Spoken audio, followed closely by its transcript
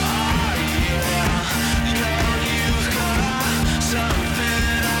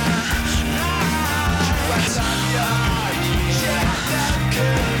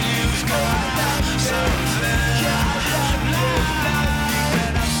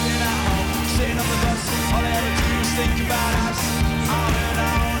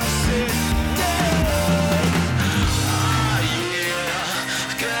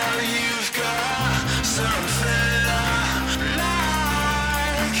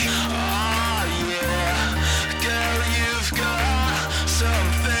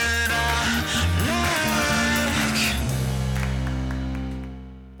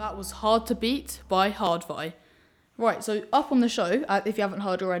was Hard to Beat by Hardvi. Right, so up on the show, if you haven't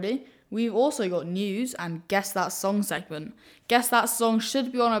heard already, we've also got news and Guess That Song segment. Guess That Song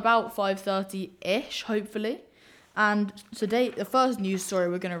should be on about 5:30-ish, hopefully. And today, the first news story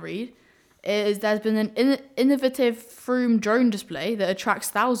we're going to read is there's been an innovative Froome drone display that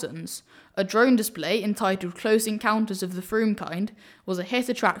attracts thousands. A drone display entitled Close Encounters of the Froome Kind was a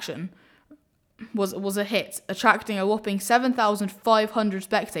hit, attracting a whopping 7,500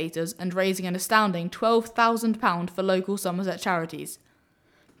 spectators and raising an astounding £12,000 for local Somerset charities.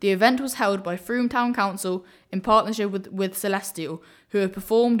 The event was held by Froome Town Council in partnership with Celestial, who have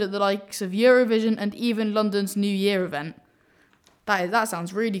performed at the likes of Eurovision and even London's New Year event. That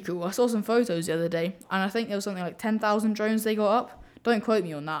sounds really cool. I saw some photos the other day, and I think there was something like 10,000 drones they got up. Don't quote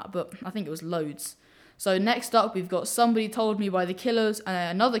me on that, but I think it was loads. So next up, we've got Somebody Told Me by The Killers and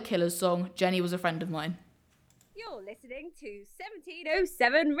another Killers song, Jenny Was a Friend of Mine. You're listening to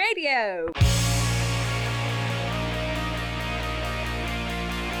 1707 Radio.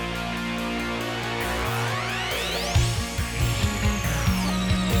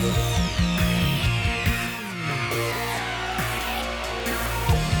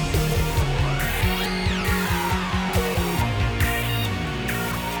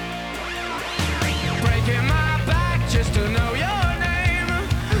 Breaking my back just to know your name.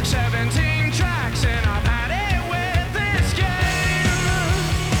 17 tracks and I've had it with this game.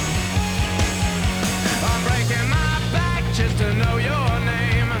 I'm breaking my back just to know your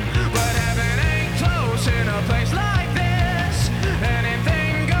name. But heaven ain't close in a place like this.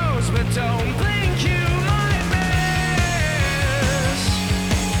 Anything goes, but don't think you might miss.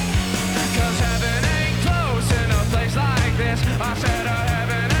 'Cause heaven ain't close in a place like this. I said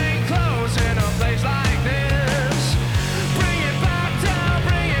heaven ain't close in a place like this.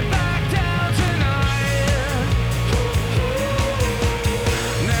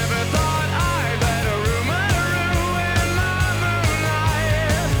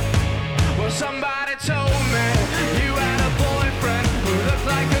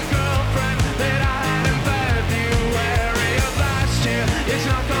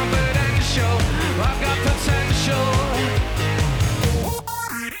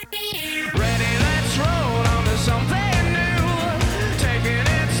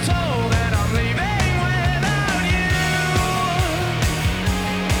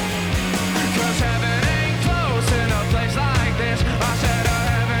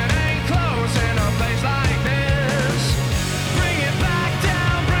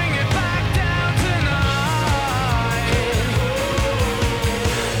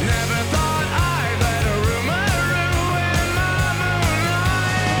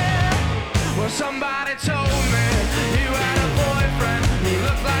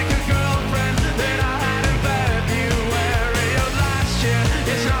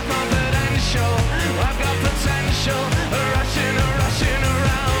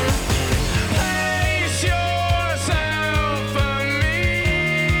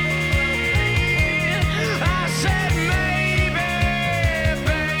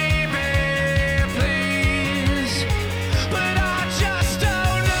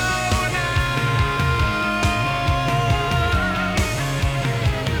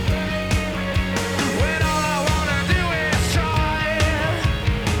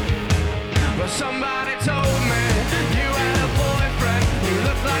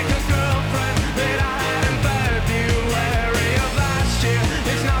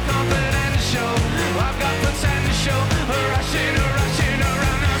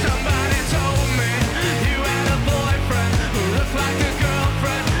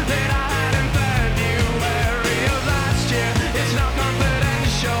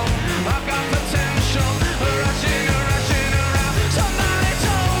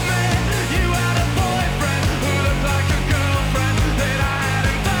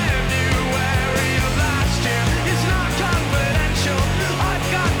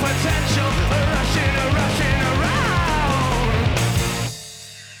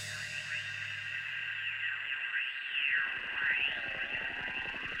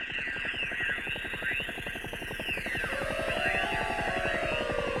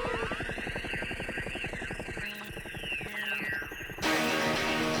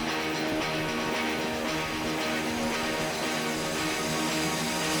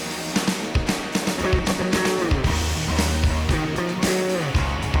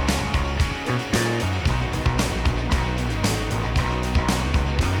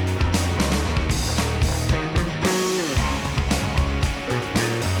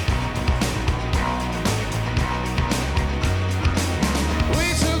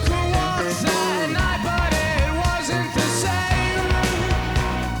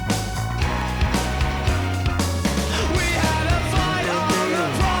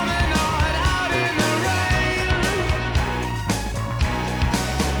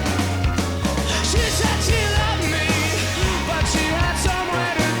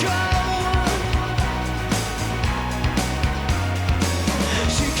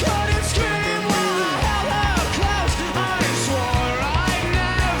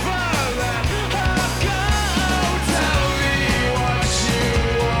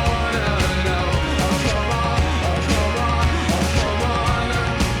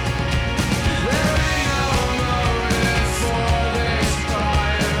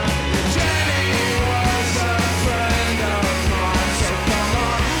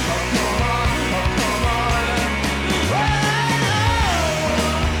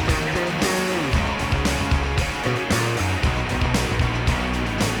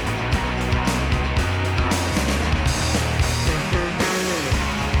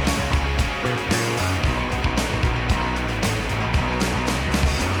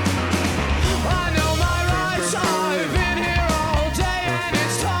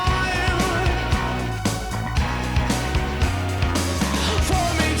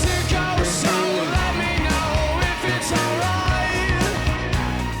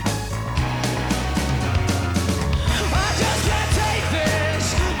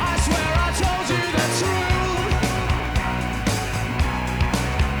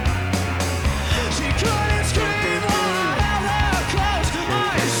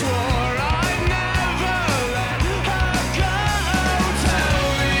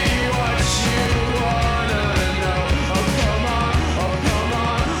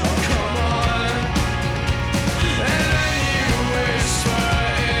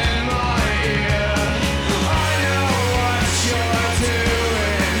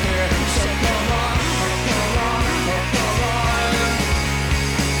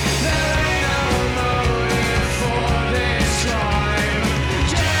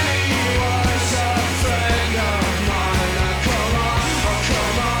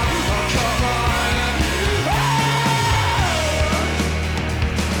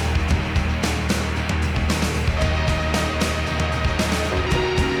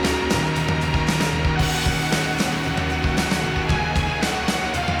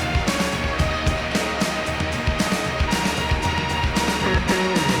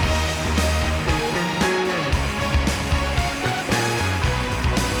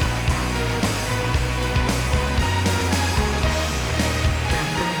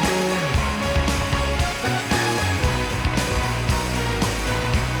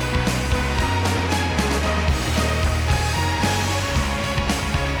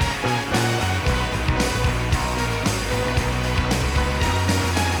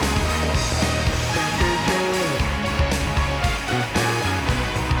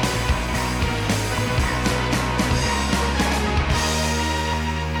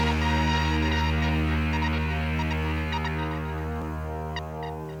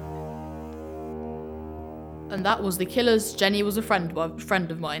 And that was The Killers' Jenny Was a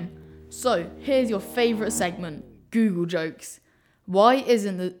Friend of Mine. So, here's your favourite segment, Google jokes. Who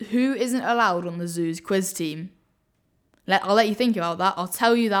isn't allowed on the Zoo's quiz team? I'll let you think about that. I'll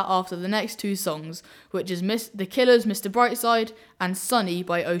tell you that after the next two songs, which is The Killers' Mr. Brightside and Sunny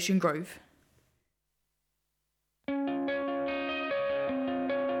by Ocean Grove.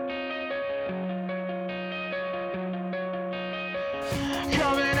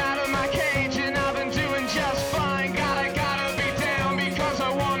 Coming out of my cage and I've been doing just fine. Gotta be down because I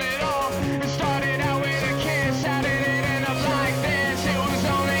want it all. It started out with a kiss, how did it end up like this? It was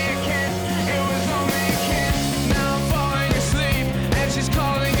only a kiss, it was only a kiss. Now I'm falling asleep and she's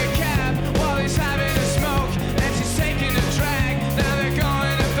calling a cab while he's having a smoke and she's taking a drag. Now they're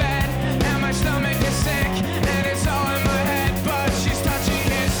going to bed and my stomach is sick and it's all in my head, but she's touching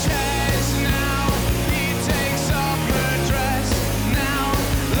his chest. Now he takes off her dress. Now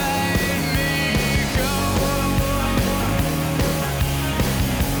let me go.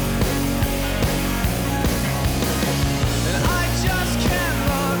 And I just can't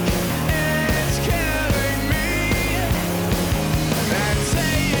look, it's killing me. And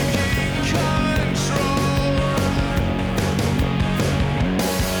taking control.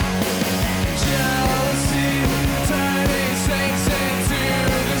 Jealousy, turning saints into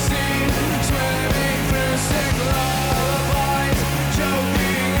the sea. Swimming through sick lullabies,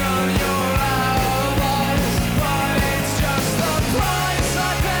 choking on your alibis. But it's just the price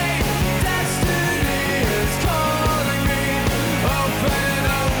I pay. Destiny is calling me. Open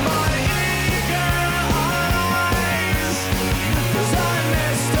up my eager eyes, 'cause I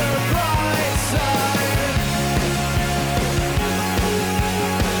missed the bright side.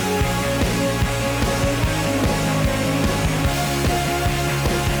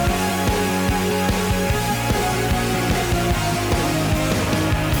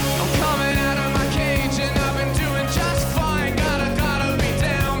 I'm coming out of my cage and I've been doing just fine. Gotta be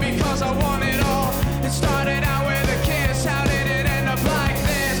down because I want it all. It started out with a kiss, how did it end up like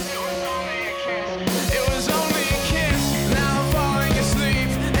this? It was only a kiss, it was only a kiss. Now I'm falling asleep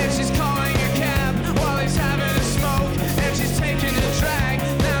and she's calling a cab while he's having a smoke and she's taking a drag.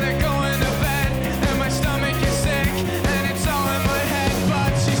 Now they're going to bed and my stomach is sick and it's all in my head,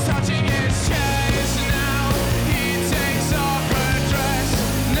 but she's touching his chest. Now he takes off her dress.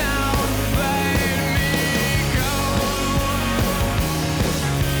 Now let me go.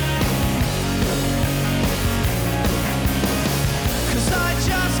 'Cause I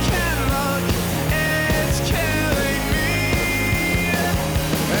just can't look, it's killing me.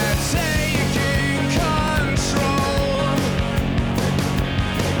 And taking control.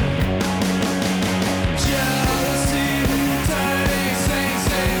 Jealousy, turning saints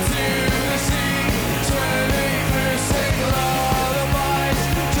into the sea. Swimming through sick lullabies,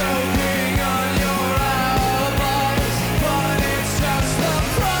 choking on your alibis. But it's just the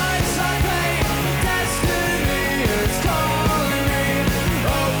price I pay. Destiny is calling me.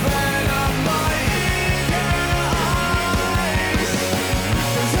 Open up my eager eyes,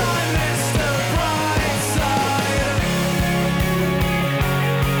 'cause I missed the bright side.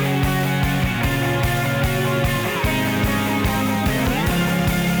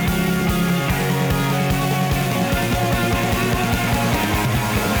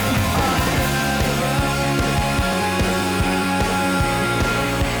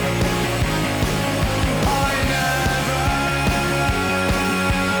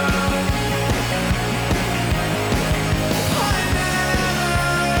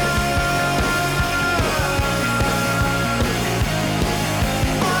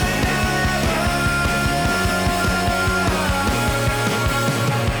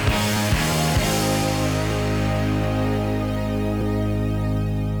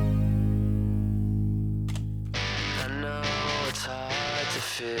 I know it's hard to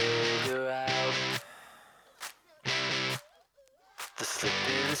figure out the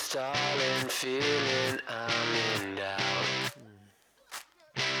slipping, stalling feeling I'm in doubt.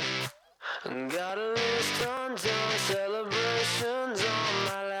 Got a list undone, celebrations on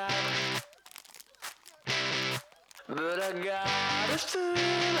my lap, but I got a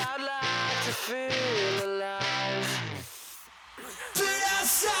feel I'd like to feel alive. But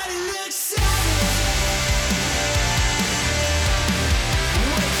outside it looks savage.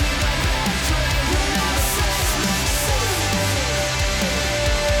 Waking up that dream when I sense myself.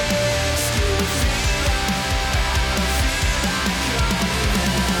 Still feel like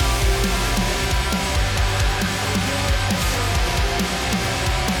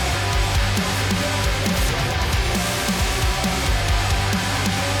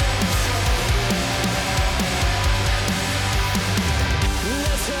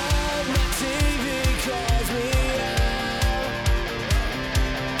let's hide my tears.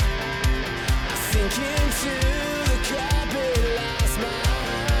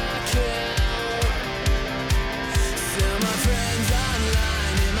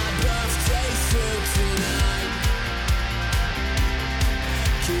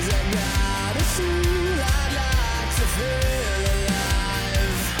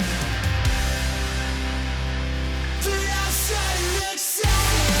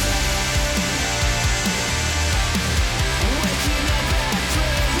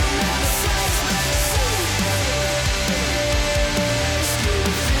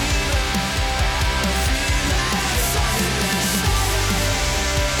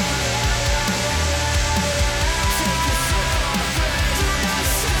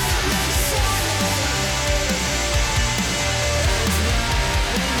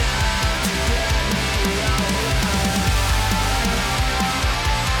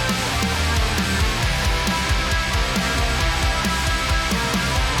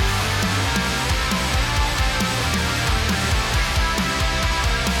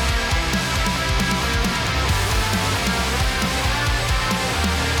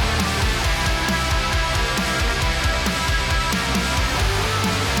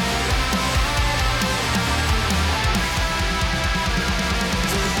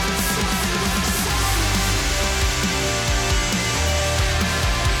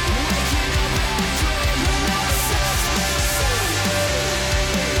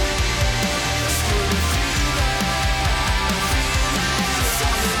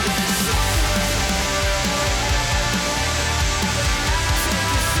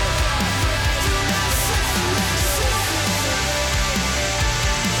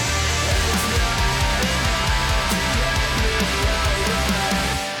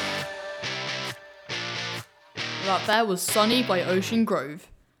 That there was Sunny by Ocean Grove.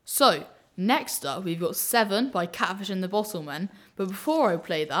 So, next up we've got 7 by Catfish and the Bottlemen. But before I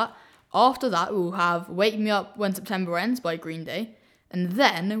play that, after that we'll have Wake Me Up When September Ends by Green Day. And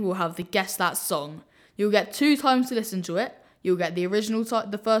then we'll have the Guess That Song. You'll get 2 times to listen to it. You'll get the original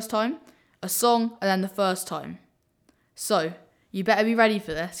the first time, a song, and then the first time. So, you better be ready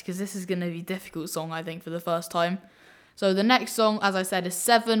for this, because this is going to be a difficult song, I think, for the first time. So the next song, as I said, is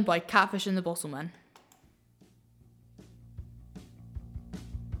 7 by Catfish and the Bottlemen.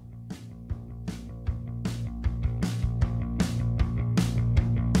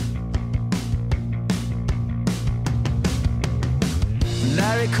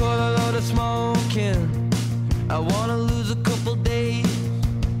 I recall a lot of smoking. I wanna lose a couple days.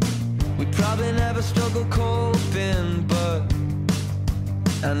 We probably never struggle coping, but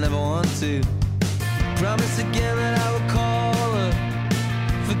I never want to. Promise again that I would call her.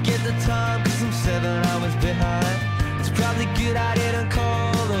 Forget the time, cause I'm 7 hours behind. It's probably good I didn't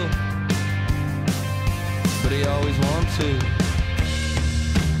call her, but I always want to.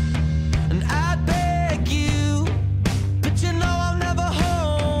 And I beg you, but you know I'm never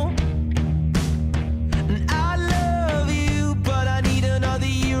home. And I love you, but I need another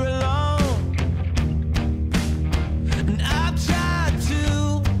year alone. And I've tried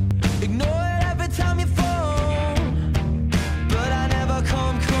to ignore it every time you phone, but I never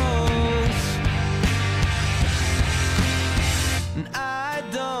come close. And I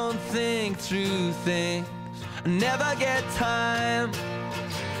don't think through things, I never get time,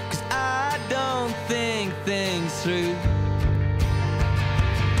 cause I don't think things through.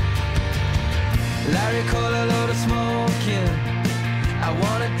 I recall a load of smoking. I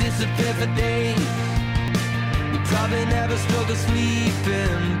wanna disappear for days. We probably never struggle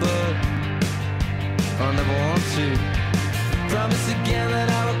sleeping, but I never want to. Promise again that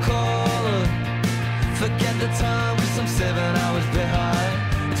I will call her. Forget the time, cause I'm 7 hours behind.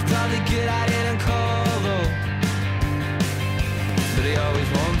 It's probably good I didn't call though, but I always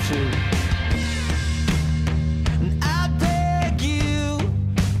want to. And I beg you,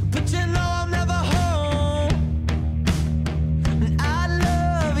 but you know I'm never home. And I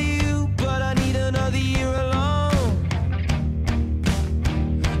love you, but I need another year alone.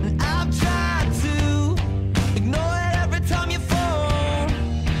 And I've tried to ignore it every time you phone,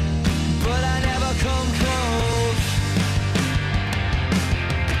 but I never come close.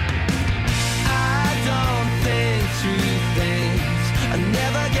 I don't think through things, I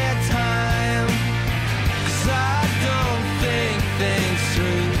never get time, cause I don't think things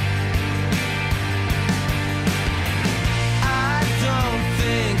through. I don't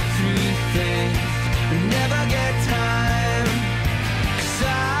think through things, I never get time, cause I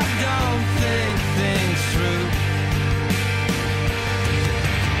don't think things through.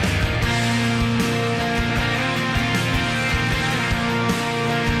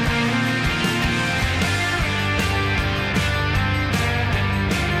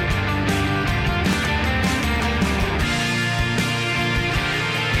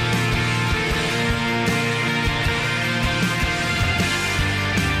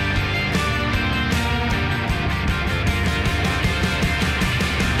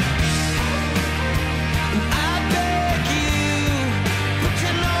 I beg you, but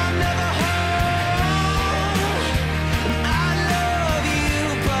you know I'm never home. And I love you,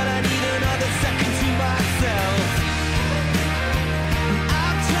 but I need another second to myself. And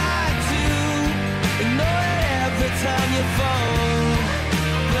I've tried to ignore it every time you phone,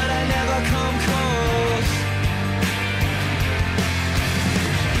 but I never come close.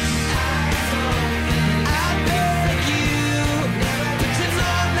 I beg you, but you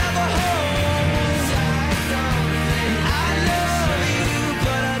know I'm never home. And I love you,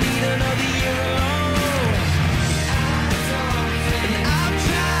 but I need another year alone. And I've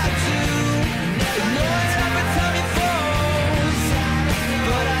tried to ignore it every time you phone,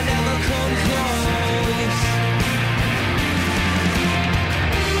 but I never come close.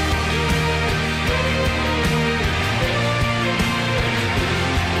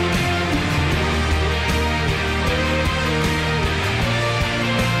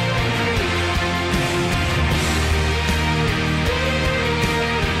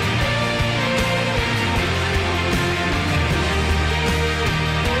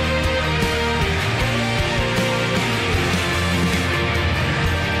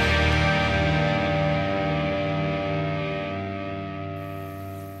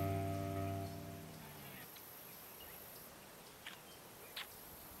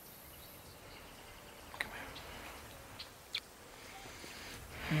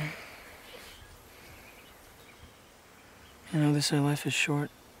 You know, they say life is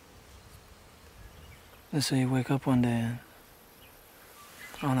short. Let's say you wake up one day and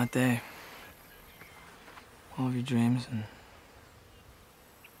on that day, all of your dreams and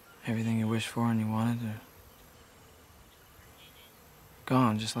everything you wished for and you wanted are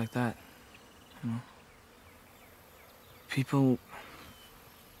gone just like that, you know? People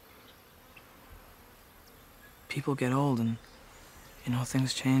get old and, you know,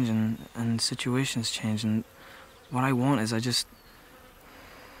 things change and situations change, and what I want is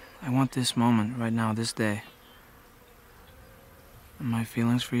I want this moment right now, this day. And my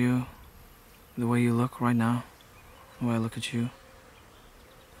feelings for you, the way you look right now, the way I look at you,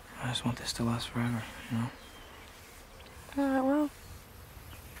 I just want this to last forever, you know? Well,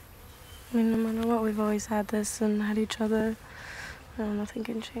 I mean, no matter what, we've always had this and had each other. Nothing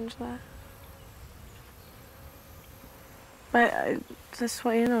can change that. But just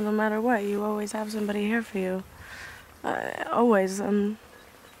want you to know, no matter what, you always have somebody here for you. Always. I'm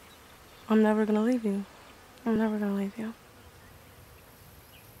never gonna leave you. I'm never gonna leave you.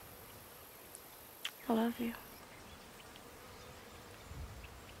 I love you.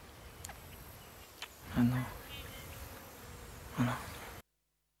 I know. I know.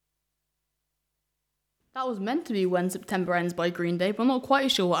 That was meant to be When September Ends by Green Day, but I'm not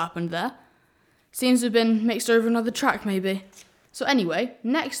quite sure what happened there. Seems to have been mixed over another track, maybe. So anyway,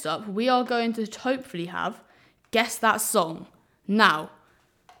 next up, we are going to hopefully have Guess That Song. Now,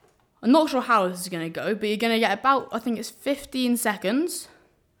 I'm not sure how this is going to go, but you're going to get about, I think it's 15 seconds,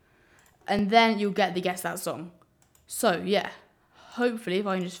 and then you'll get the Guess That Song. So, yeah, hopefully, if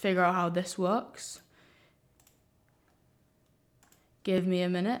I can just figure out how this works. Give me a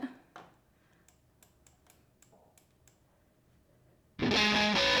minute.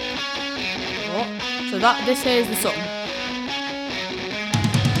 So this here is the song.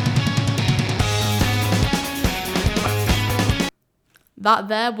 That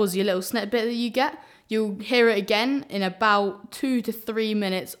there was your little snippet that you get. You'll hear it again in about 2 to 3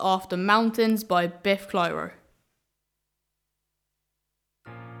 minutes after Mountains by Biff Clyro.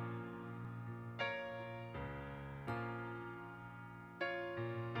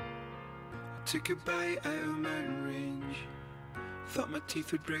 Took a bite out of mountain range. Thought my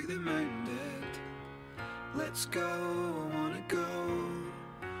teeth would break the mountain dead. Let's go, I wanna go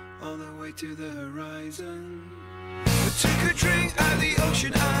all the way to the horizon. I took a drink out of the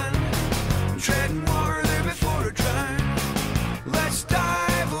ocean and treading water there before I drown. Let's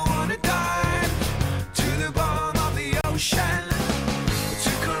dive, I wanna dive to the bottom of the ocean. I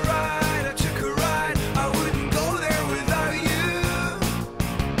took a ride, I wouldn't go there without you.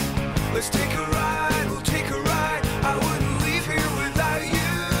 Let's take a ride, we'll take a ride, I wouldn't leave here without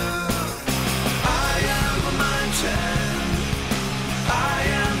you. I am a mountain, I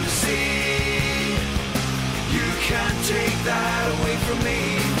am the sea. You can't take that away from me.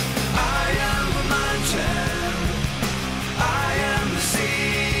 I am a mountain, I am the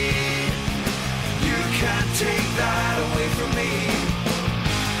sea. You can't take that away from me.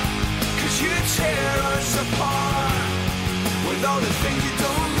 'Cause you tear us apart with all the things you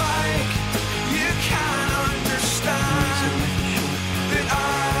don't like. You can't understand that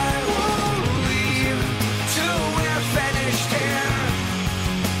I won't leave till we're finished here.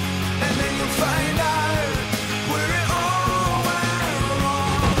 And then you'll find out where it all went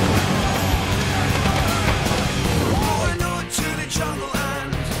wrong. Oh, I know it to the jungle and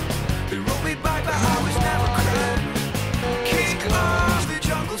they wrote me back, but I was never crying. Kick off the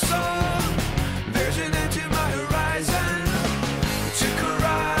jungle song, there's an end to my horizon. I took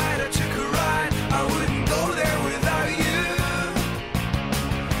a ride, I wouldn't go there without you.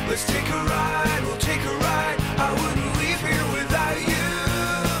 Let's take a ride, we'll take a ride, I wouldn't leave here without you.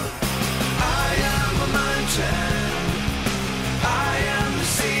 I am a mountain, I am the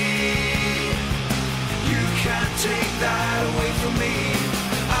sea. You can't take that away from me.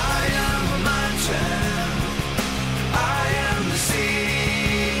 I am a mountain, I am the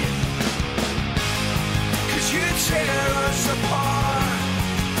sea. 'Cause you tear us apart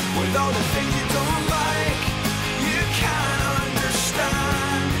with all the things you don't like. You can't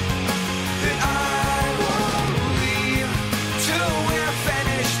understand that I won't leave till we're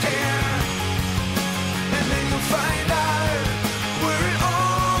finished here. And then you'll find out where it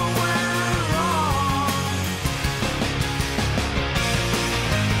all went wrong.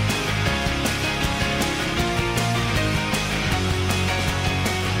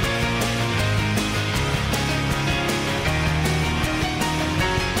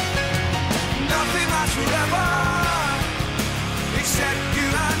 Nothing lasts forever except you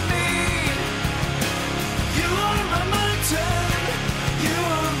and me. You are my mountain, you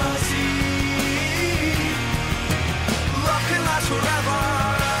are my sea. Love can last forever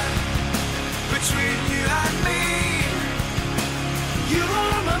between you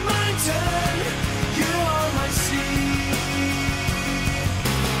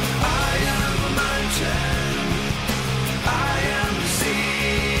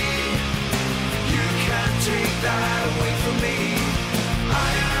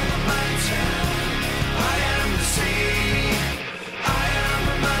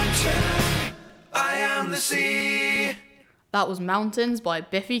see. That was Mountains by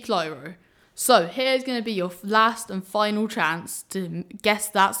Biffy Clyro. So here's going to be your last and final chance to guess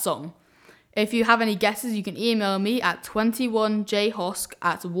that song. If you have any guesses, you can email me at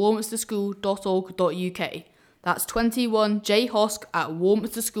 21jhosk@warminsterschool.org.uk. That's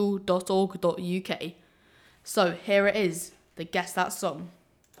 21jhosk@warminsterschool.org.uk. So here it is, the Guess That Song.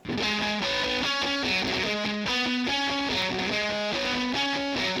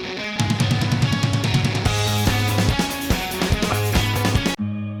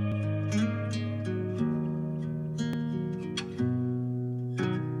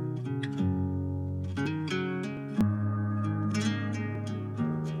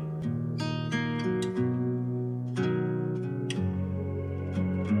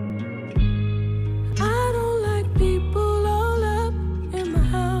 I don't like people all up in my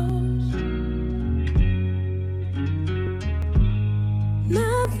house.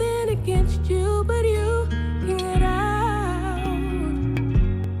 Nothing against you, but you can get out.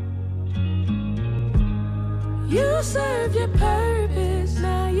 You served your purpose,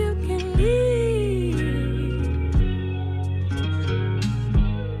 now you can leave.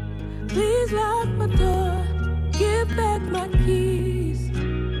 Please lock my door, give back my keys.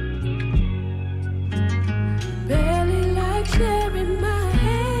 Barely like sharing my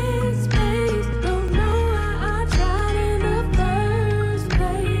headspace. Don't know why I tried in the first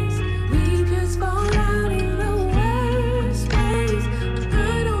place. We just fall out in the worst ways.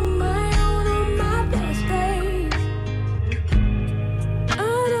 Good on my own on my best days.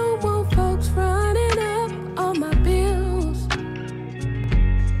 I don't want folks running up on my bills.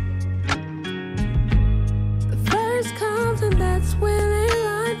 The first comes and that's when they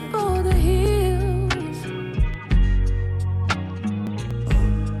run for the hills.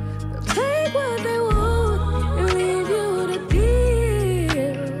 Take what they want and leave you to deal.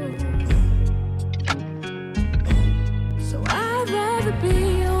 So I'd rather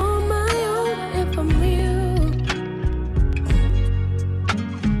be on my own if I'm real.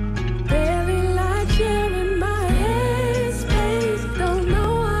 Barely like sharing my headspace. Don't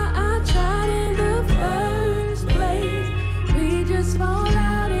know why I tried in the first place. We just fall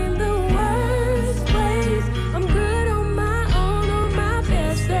out in the worst ways. I'm good on my own on my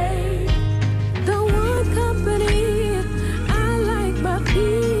best days. Don't want company, I like my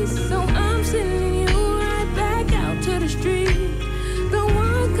peace. So I'm sending you right back out to the street. Don't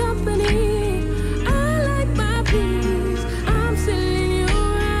want company, I like my peace. I'm sending you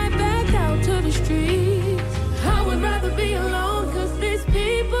right back out to the streets. I would rather be alone, cause these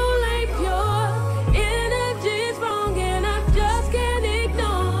people ain't pure. Energy's wrong and I just can't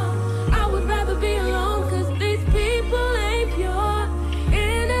ignore. I would rather be alone, cause these people ain't pure.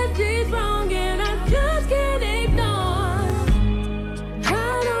 Energy's wrong and I just can't ignore.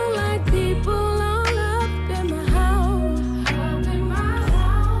 I don't like people all up in my house.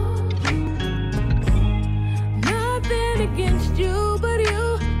 Nothing against you, but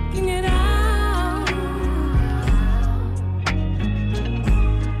you can get out.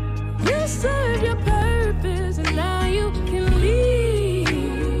 You served your purpose and now you can leave.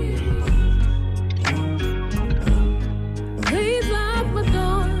 Please lock my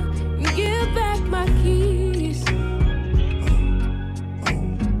door and give back my keys.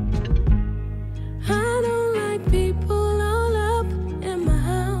 I don't like people all up in my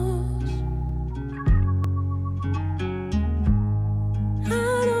house.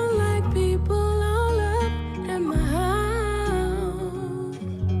 I don't like people all up in my house.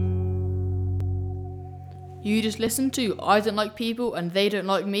 You just listened to I Don't Like People and They Don't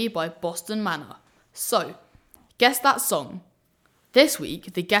Like Me by Boston Manor. So, guess that song. This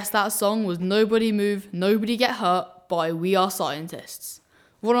week, the Guess That Song was Nobody Move, Nobody Get Hurt by We Are Scientists.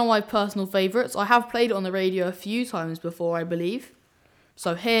 One of my personal favourites. I have played it on the radio a few times before, I believe.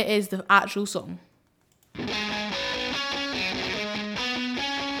 So here is the actual song.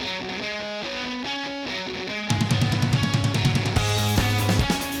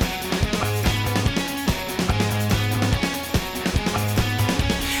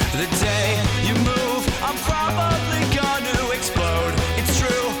 The day you move, I'm probably gonna explode. It's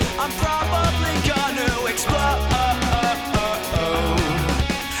true, I'm probably gonna explode.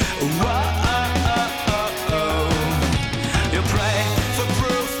 You pray for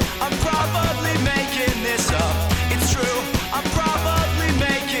proof, I'm probably making this up. It's true, I'm probably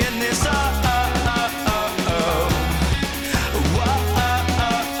making this up.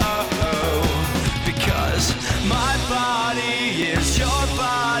 Because my body is your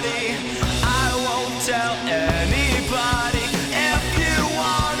body. I won't tell anybody. If you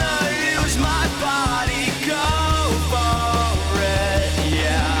wanna use my body, go for it,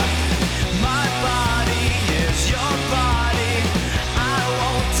 yeah. My body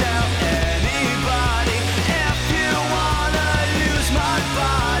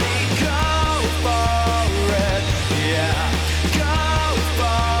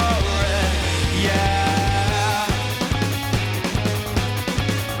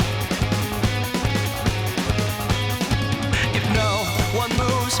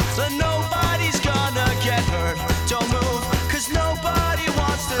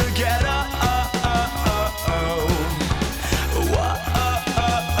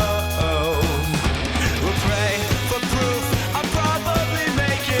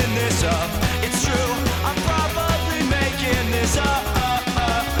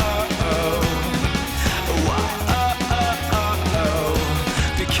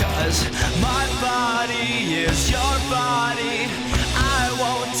Because my body is your body. I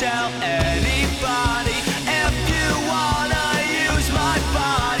won't tell anybody. If you wanna use my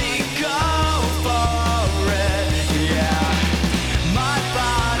body, go for it, yeah. My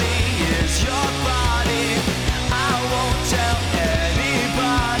body is your body. I won't tell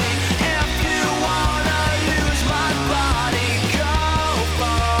anybody. If you wanna use my body, go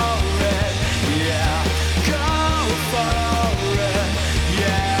for it, yeah. Go for it,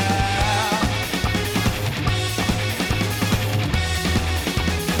 yeah.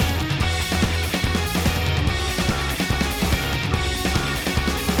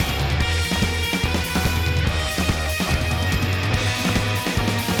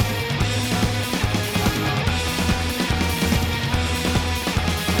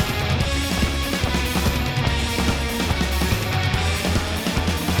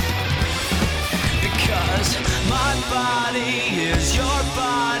 Because my body is your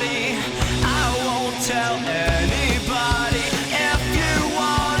body. I won't tell anybody. If you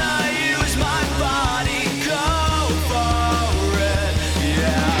wanna use my body, go for it,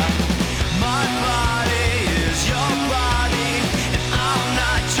 yeah. My body is your body, and I'm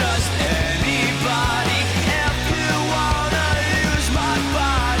not just anybody. If you wanna use my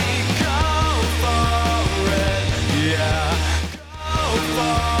body, go for it, yeah. Go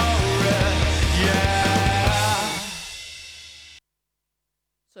for it, yeah.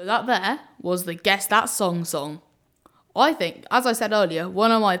 So that there was the Guess That song. I think, as I said earlier,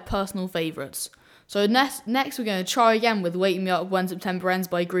 one of my personal favourites. So next we're going to try again with Waking Me Up When September Ends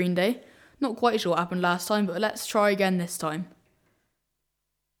by Green Day. Not quite sure what happened last time, but let's try again this time.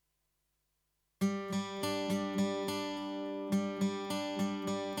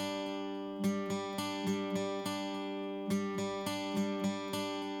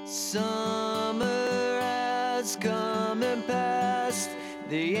 Summer has come and passed.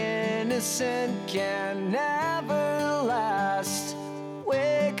 The innocent can never last.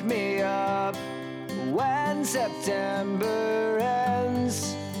 Wake me up when September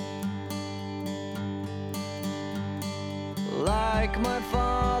ends. Like my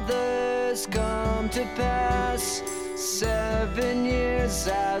father's come to pass, 7 years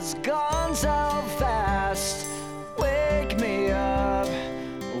has gone so fast. Wake me up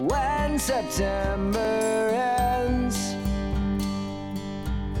when September ends.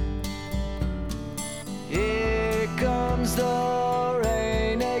 Here comes the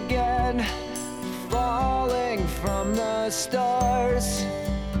rain again, falling from the stars,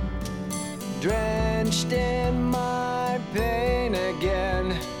 drenched in my pain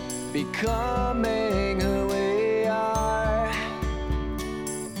again, becoming who we are.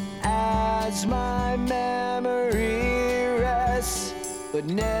 As my memory rests, but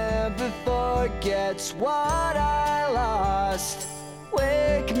never forgets what I lost.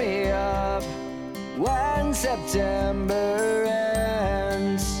 Wake me up when September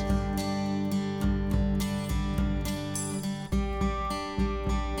ends.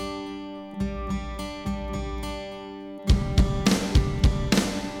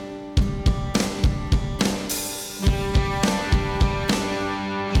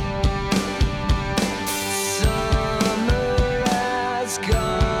 Summer has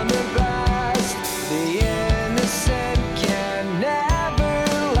come and passed. The innocent can never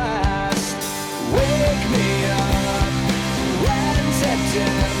last. Wake me up when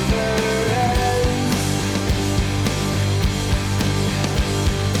September ends.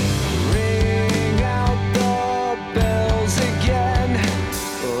 Ring out the bells again,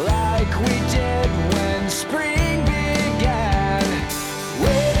 like we did when spring began.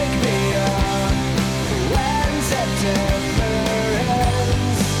 Wake me up when September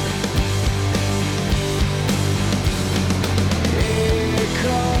ends. Here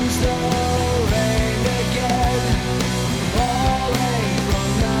comes the rain again, falling from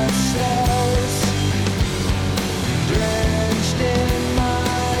the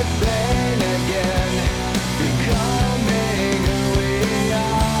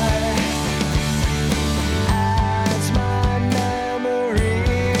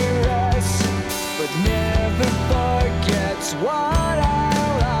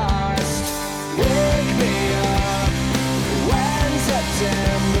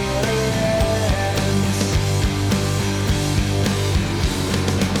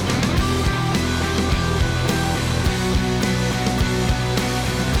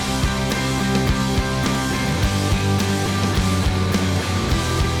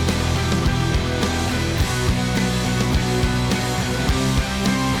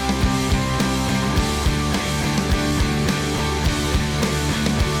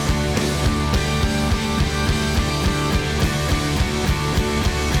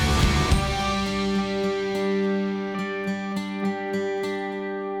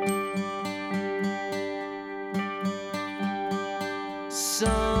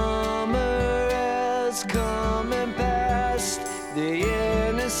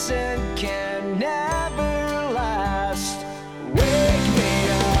innocent can never last. Wake me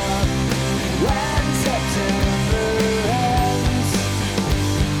up when September ends.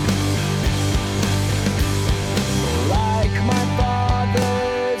 Like my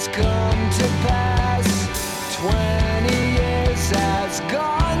father's come to pass, 20 years has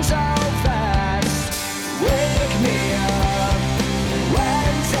gone so fast. Wake me up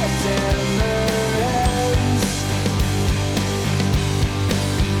when September ends.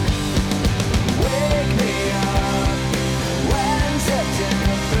 Wake me up when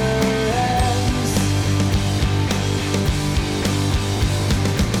September ends.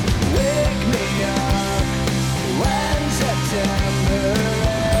 Wake me up when September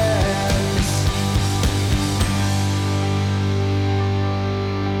ends.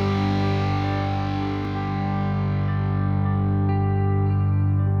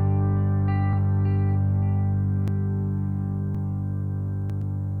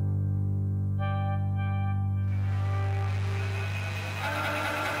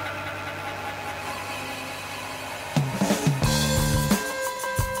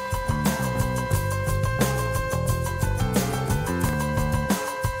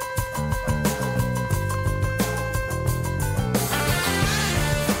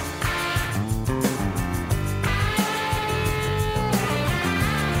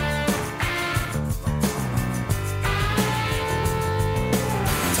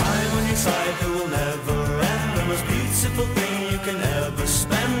 Time on your side that will never end. The most beautiful thing you can ever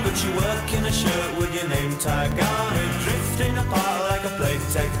spend. But you work in a shirt with your name tag on it, drifting apart like a plate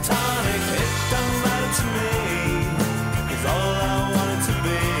tectonic. It don't matter to me, 'cause all I wanted to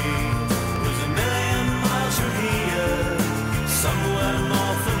be was a million miles from here, somewhere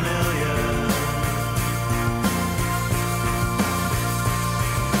more familiar.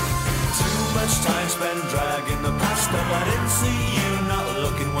 Too much time spent dragging the past up. I didn't see you not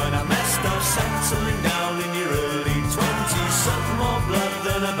looking when I messed up. Settling down in your early 20s, something more blood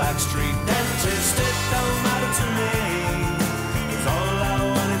than a backstreet dentist. It don't matter to me, 'cause all I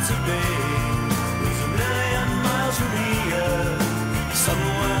wanted to be was a million miles from here,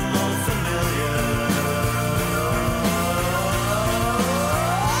 somewhere more familiar.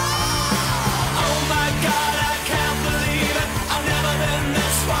 Oh my God, I can't believe it. I've never been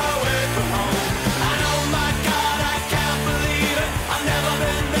this far away from home. And oh my God, I can't believe it. I've never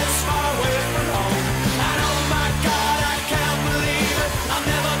been this far away from home. And oh my God, I can't believe it. I've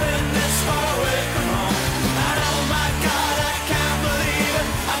never been this far away from home. And oh my God, I can't believe it.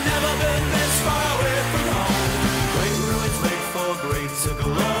 I've never been this far away from home. Great ruins made for greater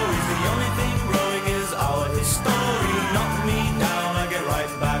glories. The only thing growing is our history. Knock me down, I get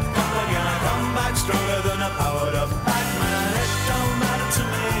right back up again. I come back stronger than a powered up Pac-Man. It don't matter to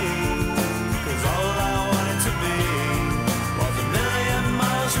me, 'cause all I wanted to be was a million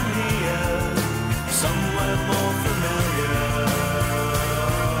miles from here, somewhere more familiar.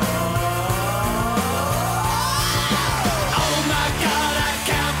 Oh my God, I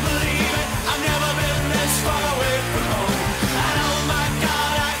can't believe it. I've never been this far away from home. And oh my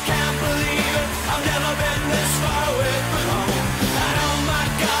God, I can't believe it. I've never been this far away from home. And oh my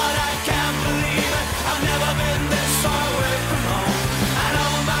God, I can't believe it. I've never been this far away from home. And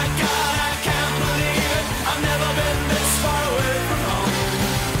oh my God, I can't believe it. I've never been this far away from home.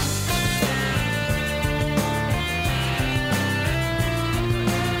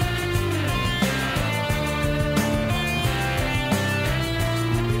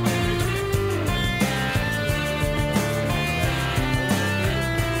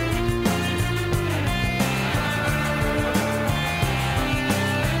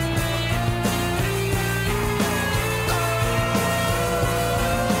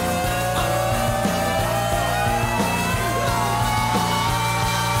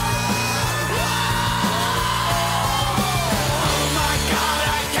 Oh my God,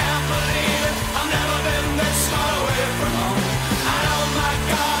 I can't believe it. I've never been this far away from home. And oh my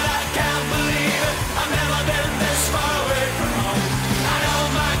God, I can't believe it. I've never been this far away from home. And oh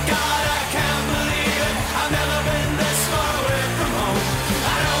my God, I can't believe it. I've never been this far away from home.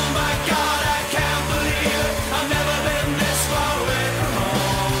 And oh my God, I can't believe it. I've never been this far away from home.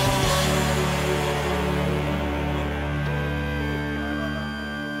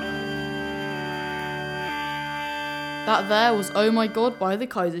 That there was Oh My God by the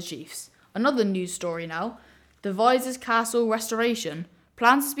Kaiser Chiefs. Another news story now. Devizes Castle restoration.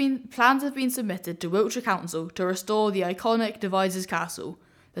 Plans have been submitted to Wiltshire Council to restore the iconic Devizes Castle.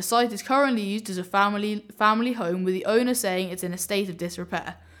 The site is currently used as a family home, with the owner saying it's in a state of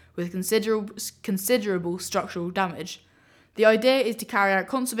disrepair, with considerable structural damage. The idea is to carry out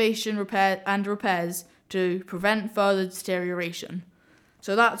conservation repairs to prevent further deterioration.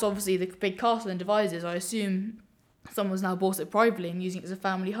 So that's obviously the big castle in Devizes. I assume someone's now bought it privately and using it as a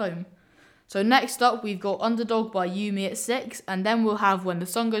family home. So next up, we've got Underdog by Yumi at 6, and then we'll have When the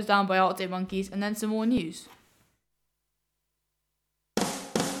Sun Goes Down by Arctic Monkeys, and then some more news.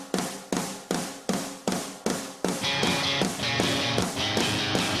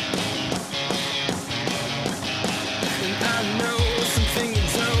 I know something you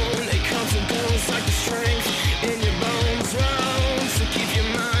don't. It comes and goes like the strength in your bones. Wrong, so keep your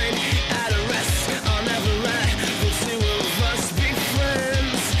mind at a rest. I'll never let the two of us be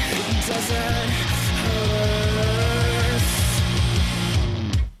friends. Does it hurt?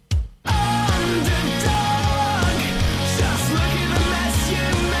 Underdog, just look at the mess you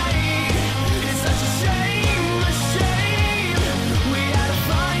made. It's such a shame, a shame. We had to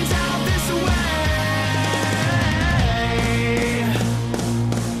find out this way.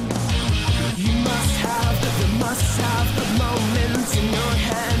 You must have the moment in your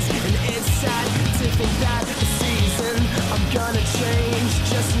hands, and it's sad to think that the season I'm gonna change,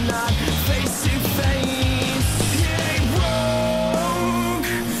 just not face to face. It ain't broke,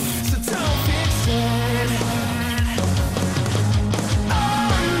 so don't fix it.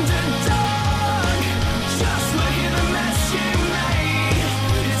 Underdog, just look at the mess you made.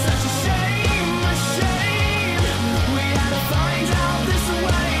 It's such a shame, a shame. We had to find out this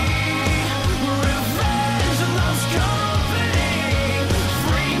way. Revenge loves company.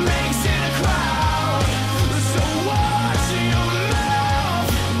 Free makes it a crowd. So watch your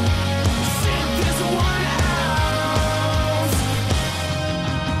mouth. Sit this one out.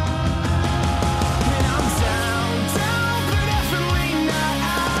 And I'm down, but definitely not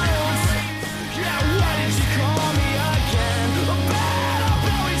out. Yeah, why did you call me again? Bad, I'll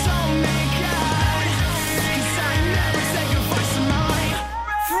always on me again. 'Cause I never take advice from my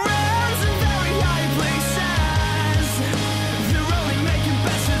friends in very high places. They're only making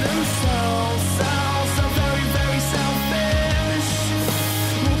best of themselves. So very, very selfish.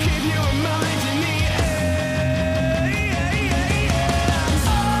 We'll keep you in mind in the end.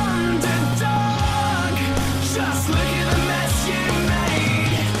 Underdog, just look at the mess you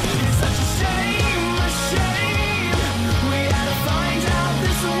made. It's such a shame, a shame. We had to find out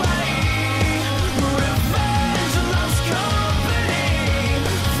this way. Revenge loves company.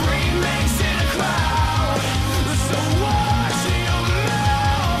 Free makes it a crowd. So watch your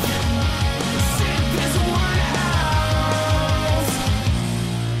mouth. Sit this one out.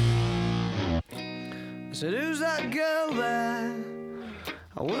 I said, who's that girl there?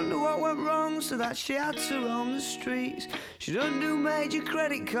 I wonder what went wrong so that she had to roam the streets. She doesn't do major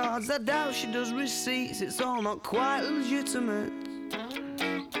credit cards, I doubt she does receipts. It's all not quite legitimate.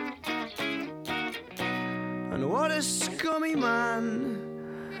 And what a scummy man.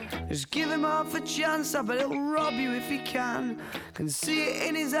 Just give him half a chance, I bet he'll rob you if he can. Can see it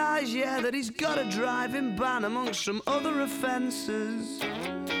in his eyes, yeah, that he's got a driving ban amongst some other offences.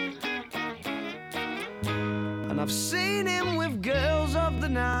 And I've seen him with girls of the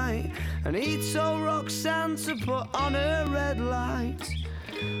night, and he told Roxanne to put on her red light.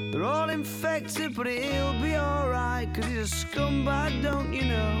 They're all infected, but he'll be alright, 'cause he's a scumbag, don't you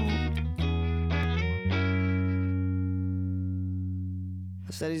know?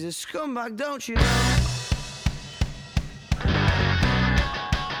 I said he's a scumbag, don't you know?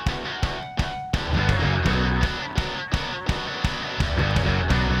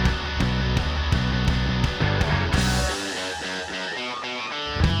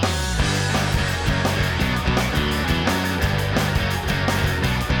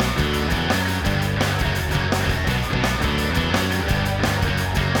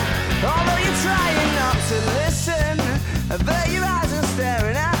 Although you're trying not to listen, avert your eyes and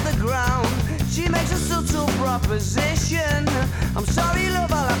staring at the ground. She makes a subtle proposition. I'm sorry,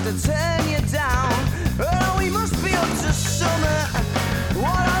 love, I'll have to turn you down. Oh, we must be up to summer.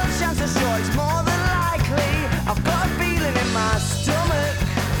 What are the chances? Sure, it's more than likely. I've got a feeling in my stomach.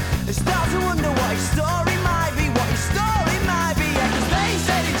 I start to wonder what his story might be. What his story might be. Yeah, 'cause they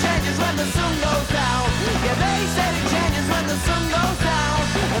said it changes when the sun goes down. Yeah, they said it changes when the sun goes down.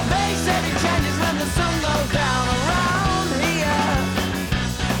 And they said it changes when the sun goes down. Around here.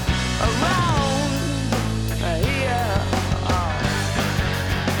 Around here. Oh.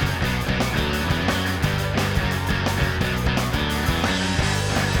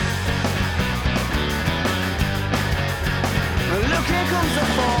 Look, here comes the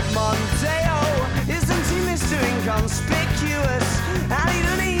Fort Mondeo. Isn't he Mr. Inconspicuous? And he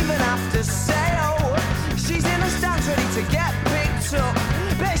don't even have to say, oh, she's in the stands ready to get picked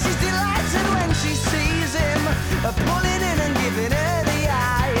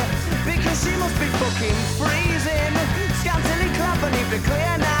with a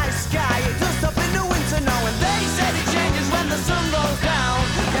clear night sky. It does stop in the winter now, and they said it changes when the sun goes down.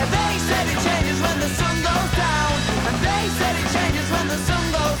 Yeah, they said it changes when the sun goes down, and they said it changes when the sun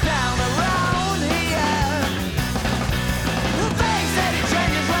goes down around here. They said it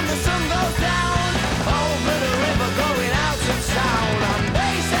changes when the sun goes down over the river going out of town, and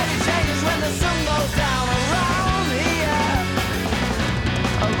they said it changes when the sun goes down around here,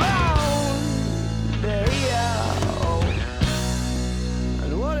 around here. Oh.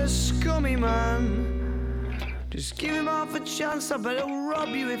 And what a scummy man. Just give him half a chance, I bet he'll rob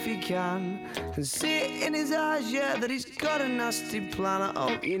you if he can. And see it in his eyes, yeah, that he's got a nasty plan. I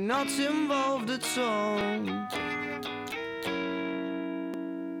hope you're not involved at all.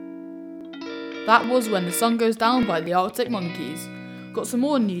 That was When the Sun Goes Down by the Arctic Monkeys. Got some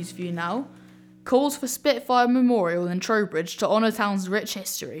more news for you now. Calls for Spitfire Memorial in Trowbridge to honour town's rich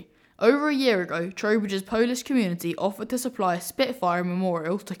history. Over a year ago, Trowbridge's Polish community offered to supply a Spitfire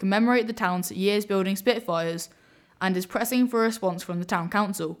Memorial to commemorate the town's years building Spitfires, and is pressing for a response from the town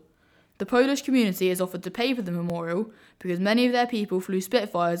council. The Polish community has offered to pay for the memorial because many of their people flew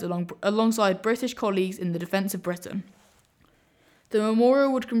Spitfires alongside British colleagues in the defence of Britain. The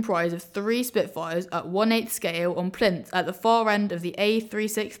memorial would comprise of 3 Spitfires at 1/8 scale on plinth at the far end of the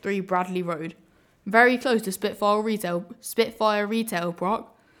A363 Bradley Road, very close to Spitfire Retail Park,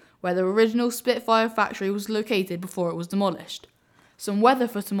 where the original Spitfire factory was located before it was demolished. Some weather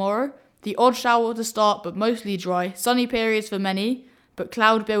for tomorrow: the odd shower to start but mostly dry, sunny periods for many, but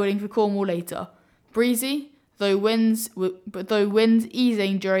cloud building for Cornwall later. Breezy, though winds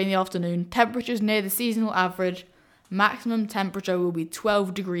easing during the afternoon, temperatures near the seasonal average. Maximum temperature will be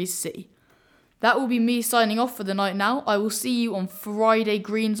 12 degrees C. That will be me signing off for the night now. I will see you on Friday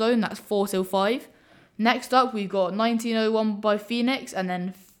Green Zone, that's 4 till 5. Next up, we've got 1901 by Phoenix, and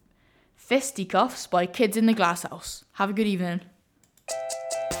then Fisticuffs by Kids in the Glass House. Have a good evening.